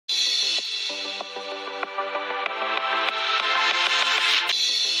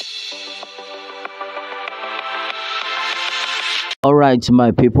All right,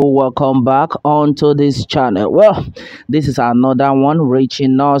 my people, welcome back onto this channel. Well, this is another one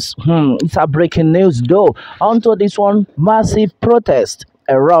reaching us. It's a breaking news though. Onto this one, massive protest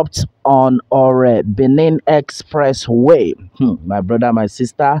erupts on Ore Benin Expressway. My brother, my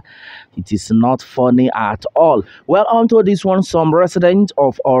sister, it is not funny at all. Well, onto this one, some residents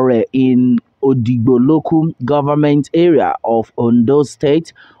of Ore in Odigbo local government area of Ondo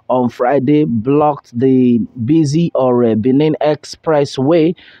State on Friday blocked the busy Ore Benin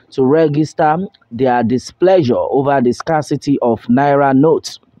Expressway to register their displeasure over the scarcity of Naira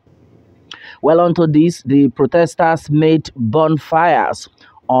notes. Well, onto this, the protesters made bonfires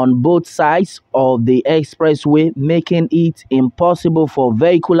on both sides of the expressway, making it impossible for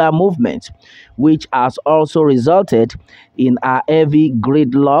vehicular movement, which has also resulted in a heavy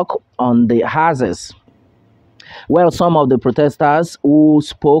gridlock on the axis. Well, some of the protesters who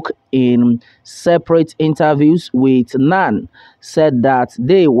spoke in separate interviews with NAN said that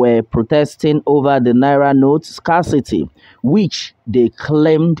they were protesting over the Naira note scarcity, which they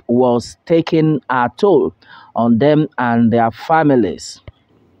claimed was taking a toll on them and their families.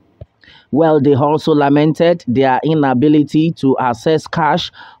 Well, they also lamented their inability to access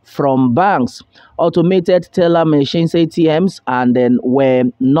cash from banks, automated teller machines, ATMs, and then were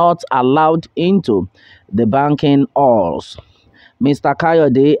not allowed into the banking halls. Mr.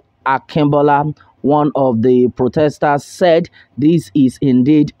 Kayode Akimbola, one of the protesters, said this is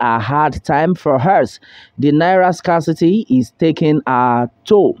indeed a hard time for us. The Naira scarcity is taking a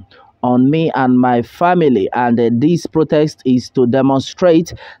toll on me and my family, and this protest is to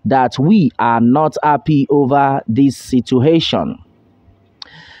demonstrate that we are not happy over this situation.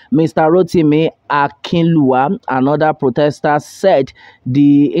 Mr. Rotimi Akinlua, another protester, said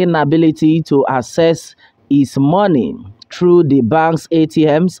the inability to access his money through the bank's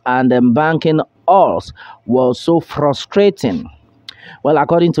ATMs and banking halls was so frustrating. Well,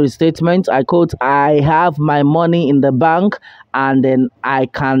 according to his statement, I quote, "I have my money in the bank and then I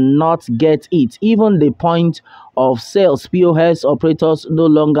cannot get it. Even the point of sales, POS operators no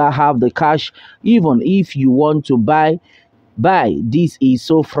longer have the cash. Even if you want to buy, this is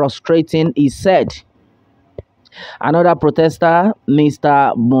so frustrating," he said. Another protester,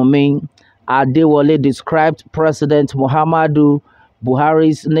 Mr. Mumin Adewale, described President Muhammadu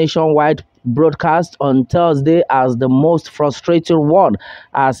Buhari's nationwide broadcast on Thursday as the most frustrating one,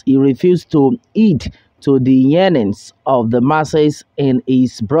 as he refused to heed to the yearnings of the masses in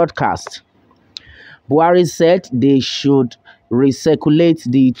his broadcast. Buhari said they should recirculate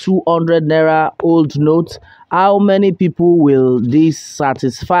the 200 naira old note. How many people will this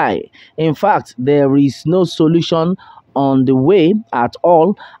satisfy? In fact, there is no solution on the way at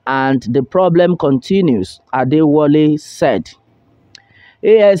all, and the problem continues, Adewale said.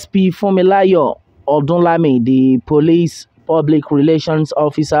 ASP Fumilayo Odunlami, the police public relations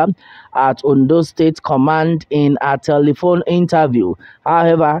officer at Ondo State Command, in a telephone interview,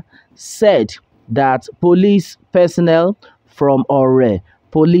 however, said that police personnel from Ore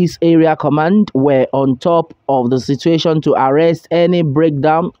Police Area Command were on top of the situation to arrest any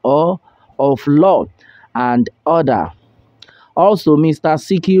breakdown of law and order. Also, Mr.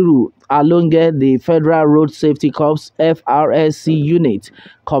 Sikiru Alonge, the Federal Road Safety Corps FRSC unit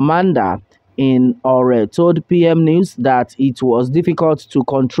commander in Ore, told PM News that it was difficult to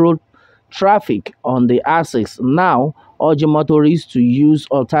control traffic on the axis, now urging motorists to use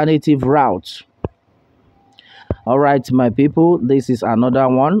alternative routes. All right, my people, this is another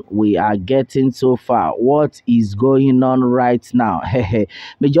one. We are getting so far. What is going on right now?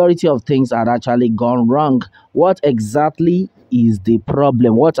 Majority of things are actually gone wrong. What exactly is the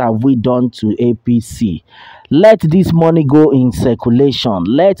problem? What have we done to APC? Let this money go in circulation.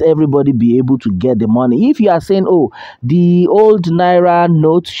 Let everybody be able to get the money. If you are saying, oh, the old Naira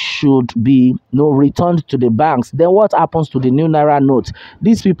note should be returned to the banks, then what happens to the new Naira note?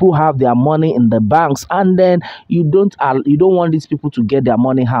 These people have their money in the banks, and then you don't want these people to get their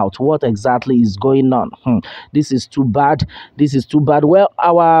money out. What exactly is going on? This is too bad. This is too bad. Well,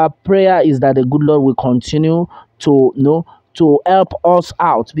 our prayer is that the good Lord will continue to help us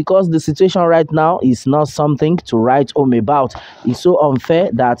out, because the situation right now is not something to write home about. It's so unfair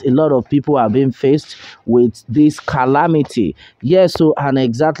that a lot of people are being faced with this calamity. Yes, so and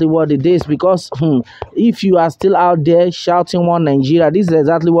exactly what it is, because if you are still out there shouting one Nigeria, this is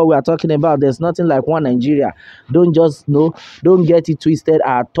exactly what we are talking about. There's nothing like one Nigeria. Don't get it twisted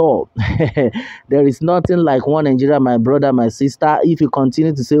at all. There is nothing like one Nigeria, my brother, my sister. If you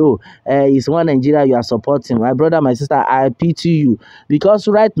continue to say, oh, it's one Nigeria you are supporting, my brother, my sister, I pity you, because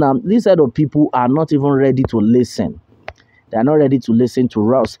right now this set of people are not even ready to listen. They are not ready to listen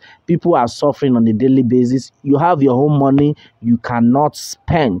to us. People are suffering on a daily basis. You have your own money, you cannot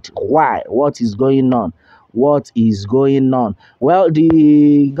spend. Why? What is going on? What is going on? Well,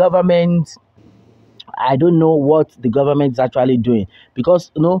 the government, I don't know what the government is actually doing, because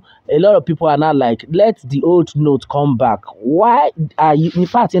a lot of people are now like, let the old note come back. Why are you, in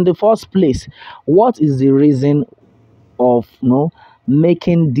fact, in the first place, what is the reason of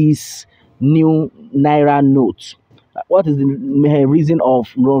making this new naira note? What is the reason of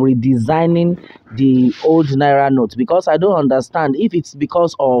redesigning the old naira note? Because I don't understand if it's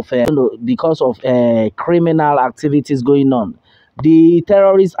because of criminal activities going on. The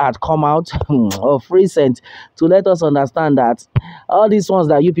terrorists had come out of recent to let us understand that all these ones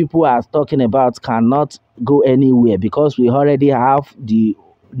that you people are talking about cannot go anywhere, because we already have the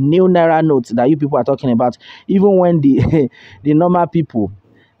new naira notes that you people are talking about. Even when the the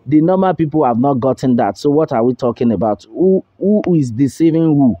normal people have not gotten that. So what are we talking about? Who is deceiving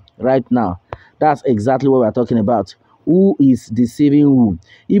who right now? That's exactly what we're talking about. Who is deceiving who?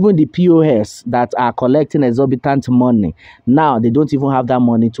 Even the POS that are collecting exorbitant money, now they don't even have that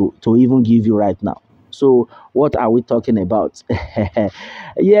money to even give you right now. So what are we talking about?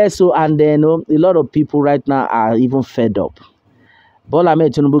 Yeah, so and then a lot of people right now are even fed up. Bola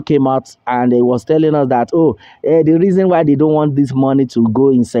Ahmed Tinubu came out and he was telling us that, the reason why they don't want this money to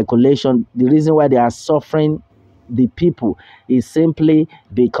go in circulation, the reason why they are suffering the people, is simply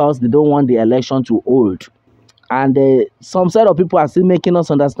because they don't want the election to hold. And some set of people are still making us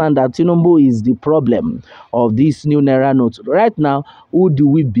understand that Tinubu is the problem of this new naira note. Right now, who do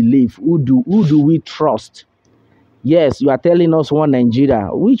we believe? Who do we trust? Yes, you are telling us one Nigeria.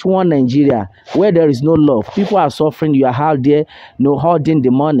 Which one Nigeria? Where there is no love. People are suffering. You are out there, holding the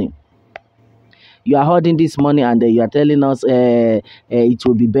money. You are holding this money, and you are telling us it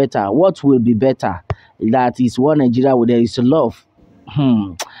will be better. What will be better? That is one Nigeria where there is love.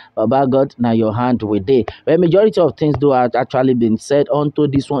 Baba God, now your hand with it. The majority of things though are actually been said onto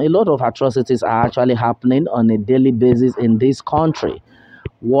this one. A lot of atrocities are actually happening on a daily basis in this country.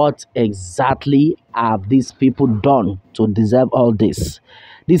 What exactly have these people done to deserve all this?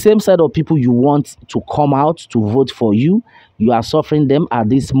 The same set of people you want to come out to vote for you, you are suffering them at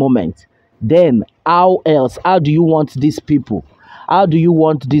this moment. Then how else? How do you want these people? How do you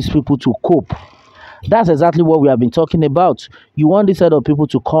want these people to cope? That's exactly what we have been talking about. You want this set of people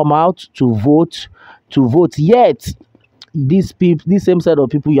to come out to vote. Yet this same set of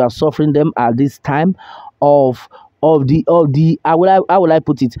people, you are suffering them at this time of the how will I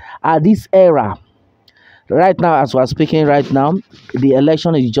put it, at this era. Right now, as we're speaking right now, the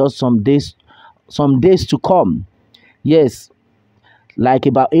election is just some days to come. Yes, like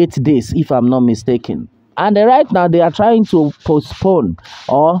about 8 days, if I'm not mistaken. And right now, they are trying to postpone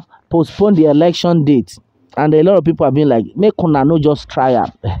the election date. And a lot of people have been like, make una no just try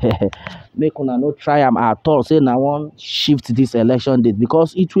am. Make una no try am at all. Say now one shift this election date,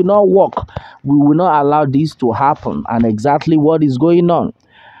 because it will not work. We will not allow this to happen. And exactly what is going on.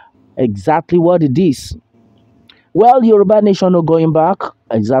 Exactly what it is. Well, Yoruba Nation no going back.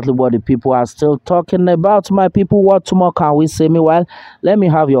 Exactly what the people are still talking about. My people, what more can we say? Meanwhile, let me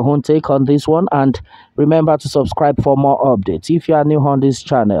have your own take on this one. And remember to subscribe for more updates if you are new on this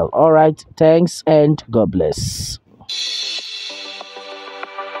channel. All right, thanks and God bless.